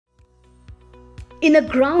In a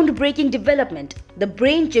groundbreaking development, the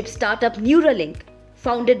brain chip startup Neuralink,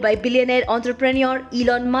 founded by billionaire entrepreneur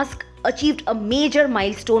Elon Musk, achieved a major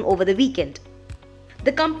milestone over the weekend.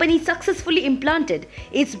 The company successfully implanted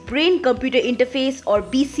its brain-computer interface or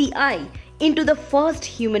BCI into the first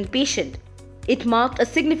human patient. It marked a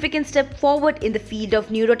significant step forward in the field of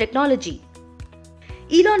neurotechnology.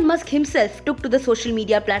 Elon Musk himself took to the social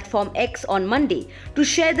media platform X on Monday to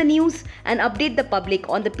share the news and update the public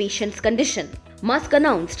on the patient's condition. Musk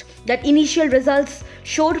announced that initial results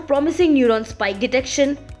showed promising neuron spike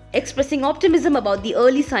detection, expressing optimism about the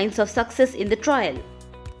early signs of success in the trial.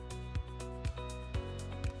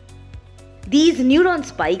 These neuron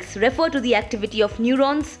spikes refer to the activity of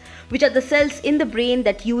neurons, which are the cells in the brain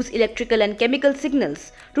that use electrical and chemical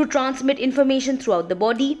signals to transmit information throughout the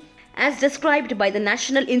body, as described by the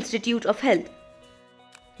National Institute of Health.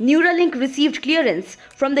 Neuralink received clearance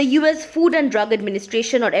from the US Food and Drug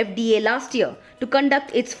Administration or FDA last year to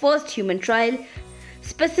conduct its first human trial,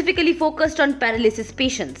 specifically focused on paralysis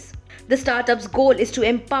patients. The startup's goal is to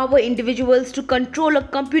empower individuals to control a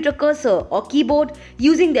computer cursor or keyboard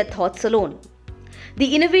using their thoughts alone.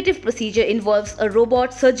 The innovative procedure involves a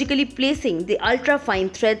robot surgically placing the ultra-fine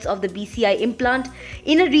threads of the BCI implant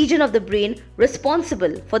in a region of the brain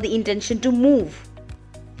responsible for the intention to move.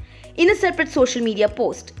 In a separate social media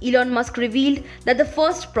post, Elon Musk revealed that the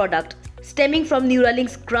first product, stemming from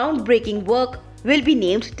Neuralink's groundbreaking work, will be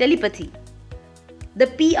named telepathy. The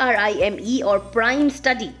PRIME or PRIME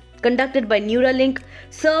study, conducted by Neuralink,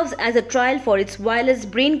 serves as a trial for its wireless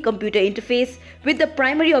brain-computer interface with the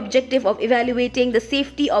primary objective of evaluating the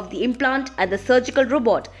safety of the implant and the surgical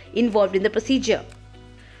robot involved in the procedure.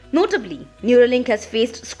 Notably, Neuralink has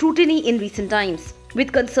faced scrutiny in recent times,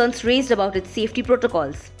 with concerns raised about its safety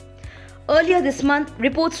protocols. Earlier this month,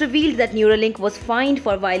 reports revealed that Neuralink was fined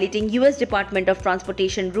for violating US Department of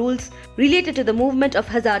Transportation rules related to the movement of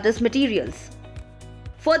hazardous materials.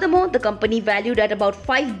 Furthermore, the company, valued at about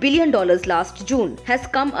 $5 billion last June, has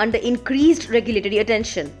come under increased regulatory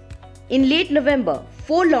attention. In late November,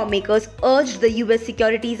 4 lawmakers urged the US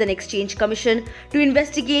Securities and Exchange Commission to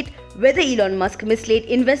investigate whether Elon Musk misled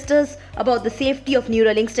investors about the safety of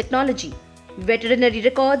Neuralink's technology. Veterinary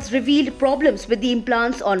records revealed problems with the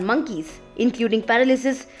implants on monkeys, including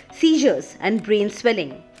paralysis, seizures, and brain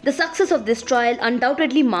swelling. The success of this trial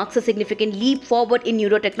undoubtedly marks a significant leap forward in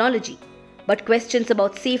neurotechnology, but questions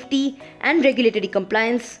about safety and regulatory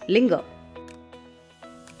compliance linger.